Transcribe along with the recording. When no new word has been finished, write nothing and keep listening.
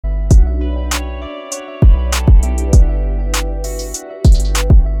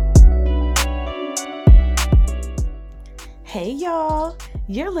Hey y'all,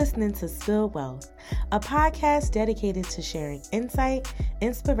 you're listening to Spill Wealth, a podcast dedicated to sharing insight,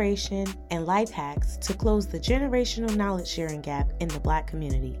 inspiration, and life hacks to close the generational knowledge sharing gap in the Black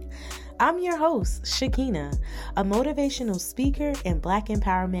community. I'm your host, Shakina, a motivational speaker and Black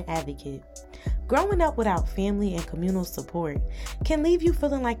empowerment advocate. Growing up without family and communal support can leave you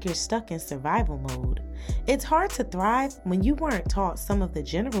feeling like you're stuck in survival mode. It's hard to thrive when you weren't taught some of the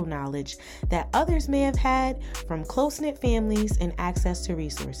general knowledge that others may have had from close-knit families and access to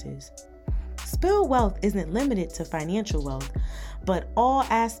resources. Spill Wealth isn't limited to financial wealth, but all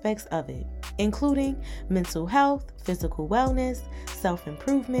aspects of it, including mental health, physical wellness,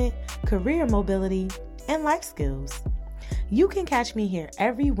 self-improvement, career mobility, and life skills. You can catch me here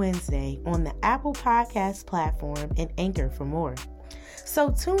every Wednesday on the Apple Podcast platform and Anchor for more.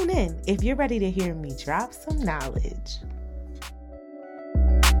 So tune in if you're ready to hear me drop some knowledge.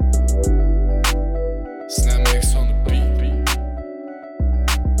 Snapmax on the beat.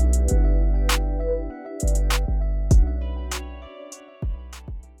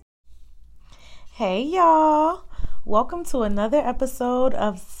 Hey y'all, welcome to another episode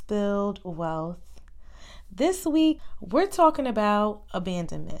of Spilled Wealth. This week, we're talking about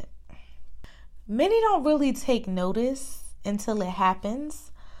abandonment. Many don't really take notice until it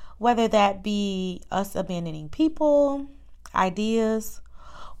happens, whether that be us abandoning people, ideas,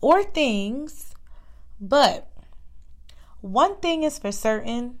 or things. But one thing is for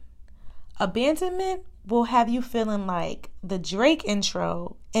certain, abandonment will have you feeling like the Drake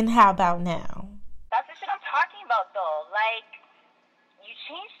intro in How About Now. That's the shit I'm talking about, though. Like, you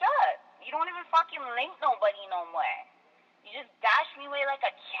changed up. You don't even fucking link nobody no more. You just dash me away like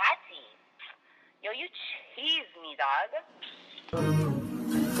a catty. Yo, you cheese me, dog.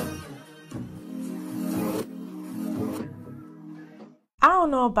 I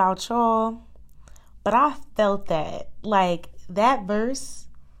don't know about y'all, but I felt that. Like, that verse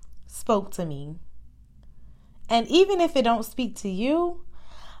spoke to me. And even if it don't speak to you,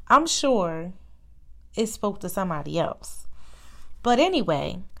 I'm sure it spoke to somebody else. But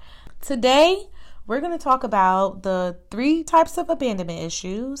anyway, today we're going to talk about the 3 types of abandonment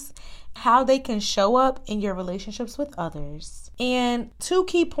issues, how they can show up in your relationships with others, and 2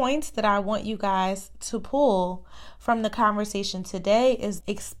 key points that I want you guys to pull from the conversation today is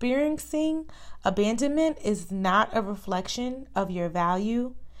experiencing abandonment is not a reflection of your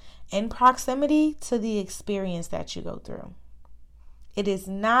value in proximity to the experience that you go through. It is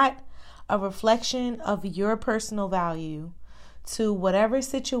not a reflection of your personal value to whatever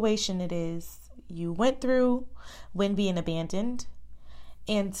situation it is you went through when being abandoned.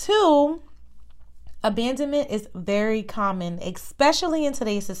 And 2, abandonment is very common, especially in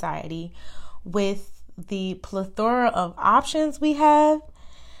today's society, with the plethora of options we have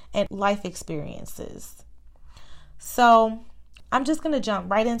and life experiences. So I'm just going to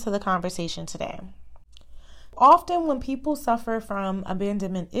jump right into the conversation today. Often when people suffer from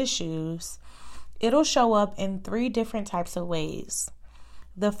abandonment issues, it'll show up in 3 different types of ways.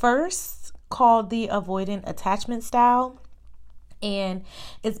 The first, called the avoidant attachment style, and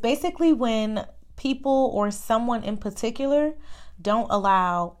it's basically when people or someone in particular don't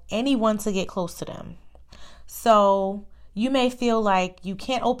allow anyone to get close to them. So you may feel like you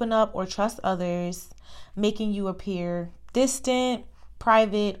can't open up or trust others, making you appear distant,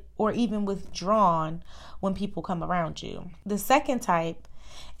 private, or even withdrawn when people come around you. The second type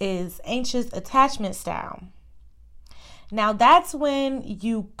is anxious attachment style. Now that's when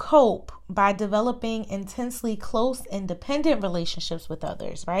you cope by developing intensely close and dependent relationships with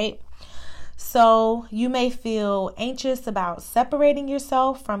others, right? So you may feel anxious about separating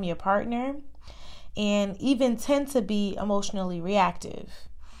yourself from your partner and even tend to be emotionally reactive.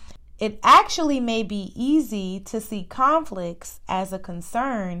 It actually may be easy to see conflicts as a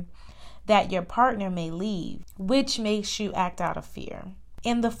concern that your partner may leave, which makes you act out of fear.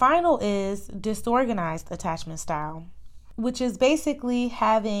 And the final is disorganized attachment style, which is basically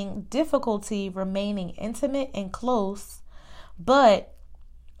having difficulty remaining intimate and close, but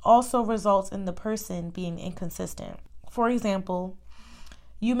also results in the person being inconsistent. For example,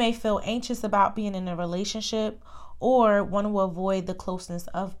 you may feel anxious about being in a relationship or want to avoid the closeness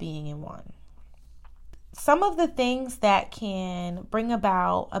of being in one. Some of the things that can bring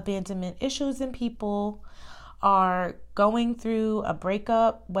about abandonment issues in people are going through a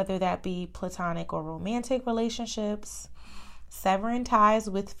breakup, whether that be platonic or romantic relationships, severing ties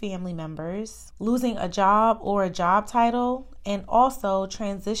with family members, losing a job or a job title, and also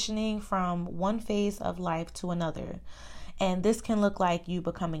transitioning from one phase of life to another. And this can look like you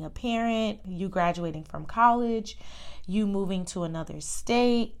becoming a parent, you graduating from college, you moving to another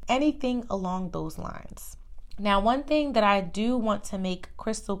state, anything along those lines. Now, one thing that I do want to make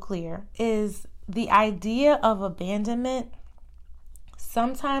crystal clear is the idea of abandonment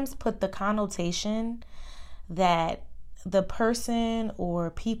sometimes put the connotation that the person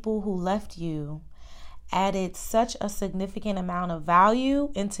or people who left you added such a significant amount of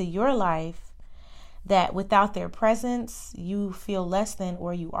value into your life that without their presence, you feel less than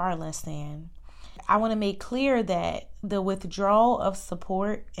or you are less than. I want to make clear that the withdrawal of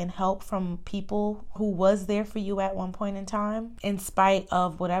support and help from people who was there for you at one point in time, in spite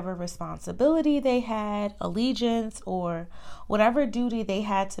of whatever responsibility they had, allegiance, or whatever duty they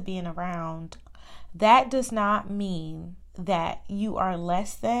had to being around, that does not mean that you are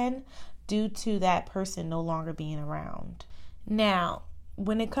less than due to that person no longer being around. Now,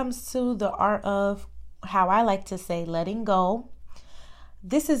 when it comes to the art of, how I like to say, letting go,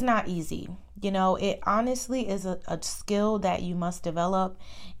 this is not easy. It honestly is a skill that you must develop,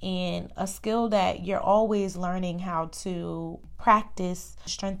 and a skill that you're always learning how to practice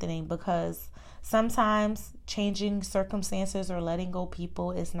strengthening, because sometimes changing circumstances or letting go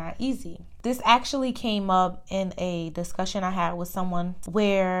people is not easy. This actually came up in a discussion I had with someone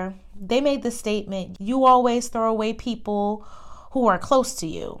where they made the statement, you always throw away people who are close to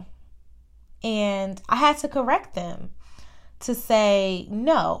you. And I had to correct them to say,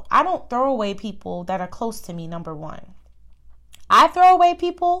 no, I don't throw away people that are close to me, number one. I throw away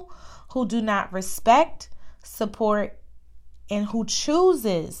people who do not respect, support, and who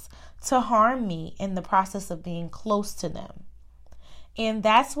chooses to harm me in the process of being close to them. And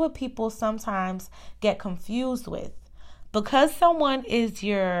that's what people sometimes get confused with. Because someone is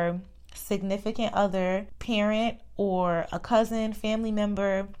your significant other, parent, or a cousin, family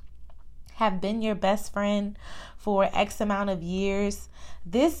member, have been your best friend for X amount of years,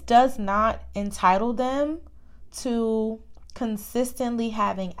 this does not entitle them to consistently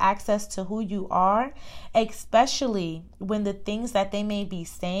having access to who you are, especially when the things that they may be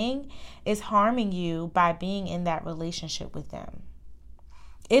saying is harming you by being in that relationship with them.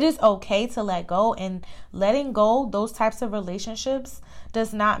 It is okay to let go, and letting go those types of relationships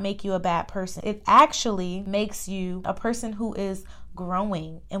does not make you a bad person. It actually makes you a person who is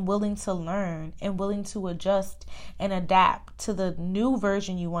growing and willing to learn and willing to adjust and adapt to the new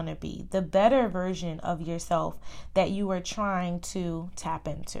version you want to be, the better version of yourself that you are trying to tap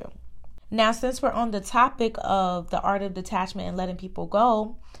into. Now, since we're on the topic of the art of detachment and letting people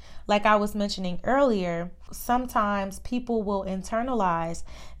go, like I was mentioning earlier, sometimes people will internalize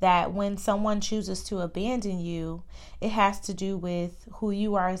that when someone chooses to abandon you, it has to do with who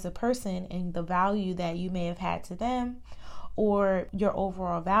you are as a person and the value that you may have had to them or your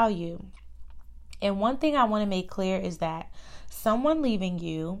overall value. And one thing I want to make clear is that someone leaving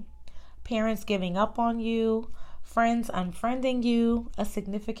you, parents giving up on you, friends unfriending you, a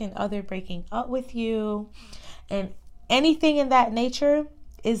significant other breaking up with you, and anything in that nature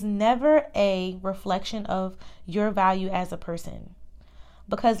is never a reflection of your value as a person.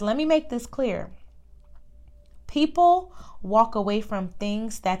 Because let me make this clear. People walk away from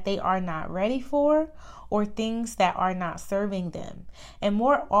things that they are not ready for or things that are not serving them. And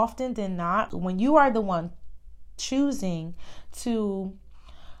more often than not, when you are the one choosing to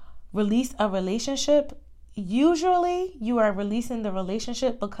release a relationship, usually you are releasing the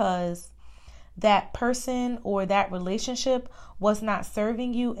relationship because that person or that relationship was not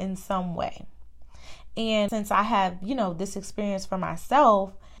serving you in some way. And since I have, this experience for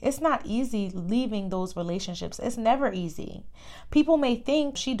myself, it's not easy leaving those relationships. It's never easy. People may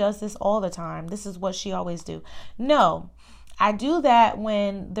think she does this all the time. This is what she always do. No, I do that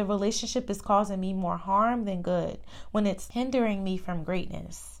when the relationship is causing me more harm than good, when it's hindering me from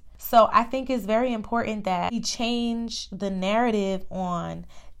greatness. So I think it's very important that we change the narrative on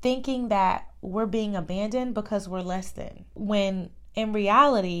thinking that we're being abandoned because we're less than. When in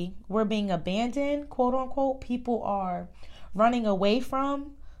reality, we're being abandoned, quote unquote, people are running away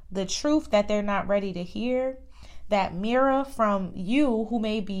from the truth that they're not ready to hear, that mirror from you who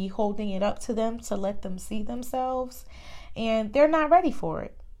may be holding it up to them to let them see themselves, and they're not ready for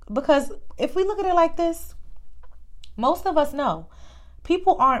it. Because if we look at it like this, most of us know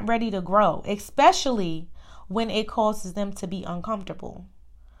people aren't ready to grow, especially when it causes them to be uncomfortable.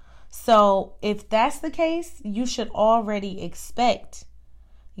 So if that's the case, you should already expect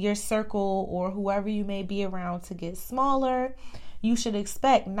your circle or whoever you may be around to get smaller. You should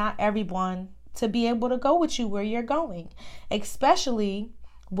expect not everyone to be able to go with you where you're going, especially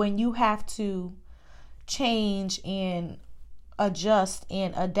when you have to change and adjust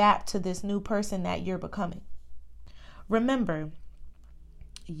and adapt to this new person that you're becoming. Remember,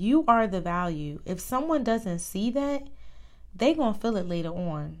 you are the value. If someone doesn't see that, they're going to feel it later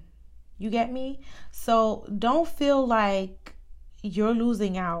on. You get me? So don't feel like you're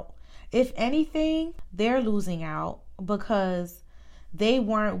losing out. If anything, they're losing out because they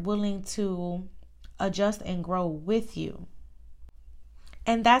weren't willing to adjust and grow with you.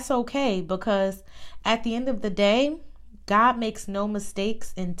 And that's okay, because at the end of the day, God makes no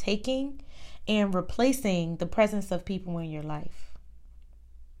mistakes in taking and replacing the presence of people in your life.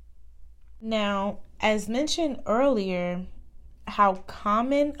 Now, as mentioned earlier, how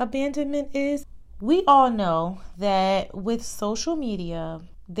common abandonment is, we all know that with social media,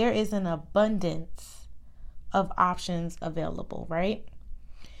 there is an abundance of options available, right?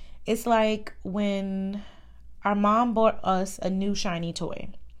 It's like when our mom bought us a new shiny toy.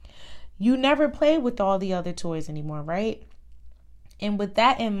 You never play with all the other toys anymore, right? And with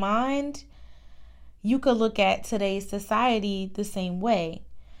that in mind, you could look at today's society the same way.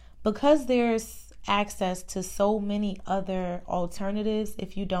 Because there's access to so many other alternatives,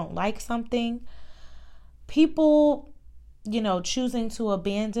 if you don't like something, people, choosing to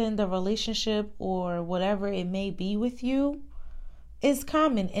abandon the relationship or whatever it may be with you is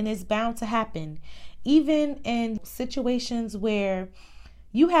common and it's bound to happen. Even in situations where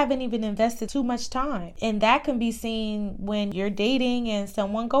you haven't even invested too much time. And that can be seen when you're dating and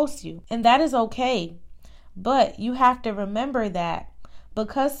someone ghosts you. And that is okay. But you have to remember that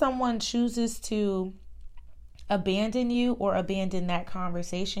because someone chooses to abandon you or abandon that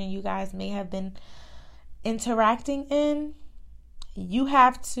conversation you guys may have been interacting in, you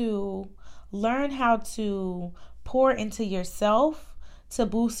have to learn how to pour into yourself to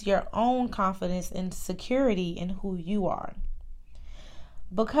boost your own confidence and security in who you are.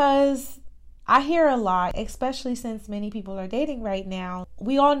 Because I hear a lot, especially since many people are dating right now.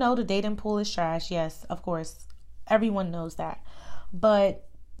 We all know the dating pool is trash. Yes, of course. Everyone knows that. But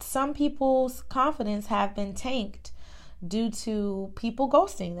some people's confidence have been tanked due to people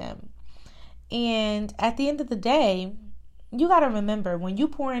ghosting them. And at the end of the day, you got to remember, when you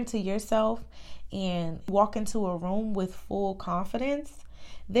pour into yourself and walk into a room with full confidence,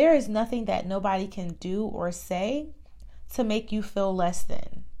 there is nothing that nobody can do or say to make you feel less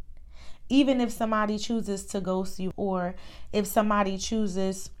than. Even if somebody chooses to ghost you, or if somebody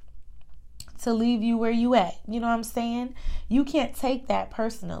chooses to leave you where you at, you know what I'm saying? You can't take that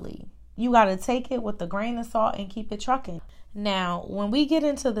personally. You got to take it with a grain of salt and keep it trucking. Now, when we get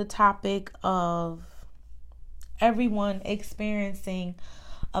into the topic of everyone experiencing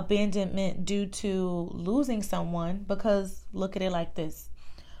abandonment due to losing someone, because look at it like this.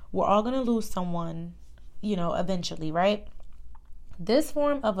 We're all going to lose someone, eventually, right? This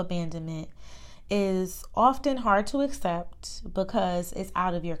form of abandonment is often hard to accept because it's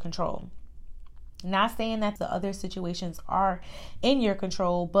out of your control. Not saying that the other situations are in your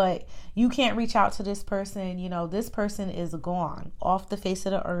control, but you can't reach out to this person. This person is gone off the face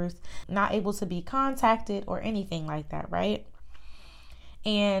of the earth, not able to be contacted or anything like that, right?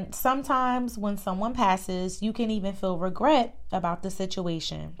 And sometimes when someone passes, you can even feel regret about the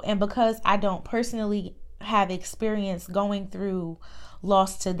situation. And because I don't personally have experience going through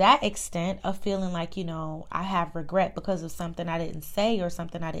loss to that extent of feeling like, I have regret because of something I didn't say or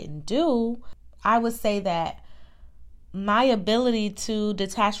something I didn't do, I would say that my ability to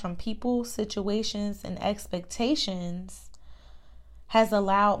detach from people, situations, and expectations has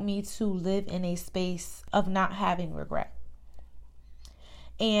allowed me to live in a space of not having regret.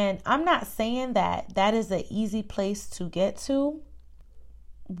 And I'm not saying that that is an easy place to get to.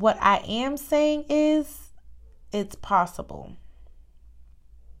 What I am saying is it's possible.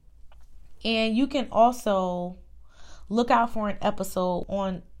 And you can also look out for an episode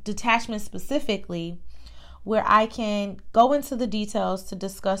on detachment specifically, where I can go into the details to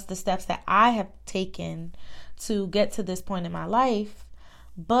discuss the steps that I have taken to get to this point in my life.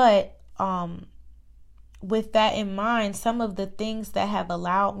 But with that in mind, some of the things that have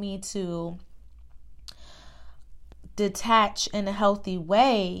allowed me to detach in a healthy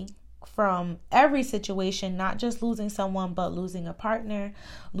way from every situation, not just losing someone, but losing a partner,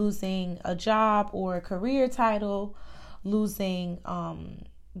 losing a job or a career title, losing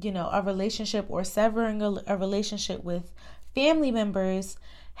a relationship, or severing a relationship with family members,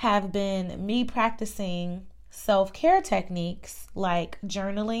 have been me practicing self-care techniques like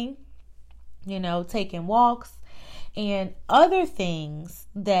journaling, taking walks, and other things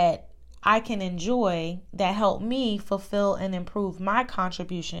that I can enjoy that help me fulfill and improve my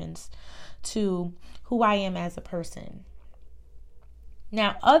contributions to who I am as a person.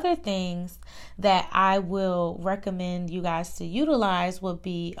 Now, other things that I will recommend you guys to utilize would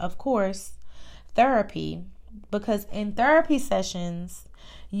be, of course, therapy. Because in therapy sessions,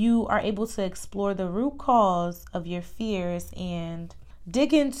 you are able to explore the root cause of your fears and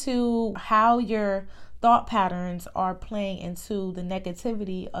dig into how your thought patterns are playing into the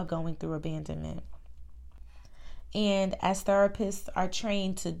negativity of going through abandonment. And as therapists are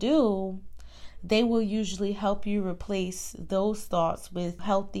trained to do, they will usually help you replace those thoughts with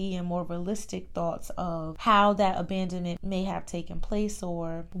healthy and more realistic thoughts of how that abandonment may have taken place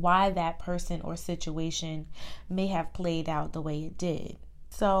or why that person or situation may have played out the way it did.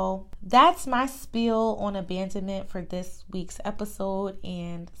 So that's my spiel on abandonment for this week's episode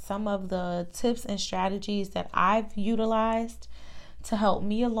and some of the tips and strategies that I've utilized to help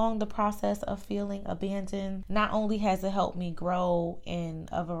me along the process of feeling abandoned. Not only has it helped me grow in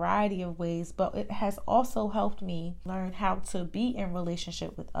a variety of ways, but it has also helped me learn how to be in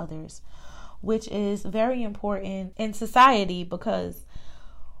relationship with others, which is very important in society because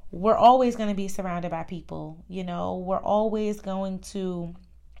we're always going to be surrounded by people. We're always going to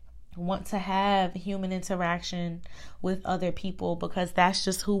want to have human interaction with other people because that's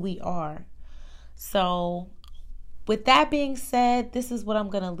just who we are. So with that being said, this is what I'm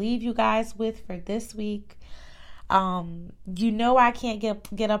going to leave you guys with for this week. I can't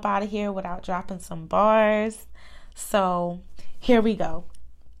get up out of here without dropping some bars. So here we go.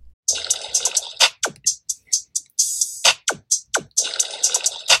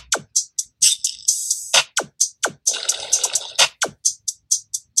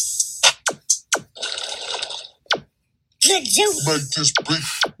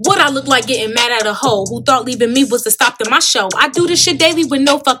 What I look like getting mad at a hoe who thought leaving me was the stop to my show. I do this shit daily with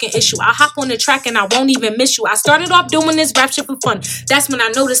no fucking issue. I hop on the track and I won't even miss you. I started off doing this rap shit for fun. That's when I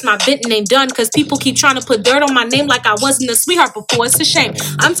noticed my vent name done. Cause people keep trying to put dirt on my name like I wasn't a sweetheart before. It's a shame.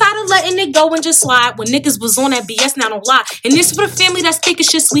 I'm tired of letting it go and just slide. When niggas was on that BS, now don't lie. And this for the family that's taking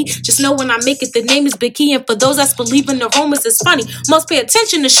shit sweet. Just know when I make it, the name is Big Key. And for those that's believing the rumors is funny, must pay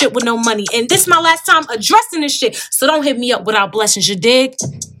attention to shit with no money. And this my last time addressing this shit. So don't hit me up without blessings, you dig?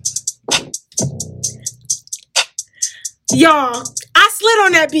 Y'all, I slid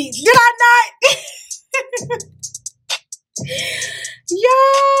on that beat. Did I not?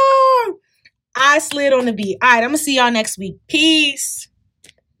 Yo, I slid on the beat. All right, I'm going to see y'all next week. Peace.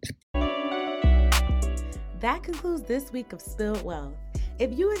 That concludes this week of Spilled Wealth.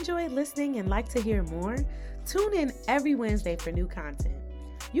 If you enjoyed listening and like to hear more, tune in every Wednesday for new content.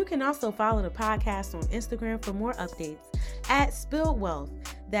 You can also follow the podcast on Instagram for more updates at Spilled Wealth.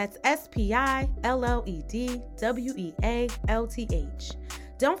 That's SPILLEDWEALTH.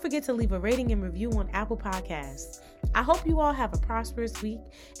 Don't forget to leave a rating and review on Apple Podcasts. I hope you all have a prosperous week,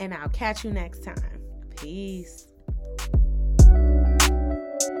 and I'll catch you next time. Peace.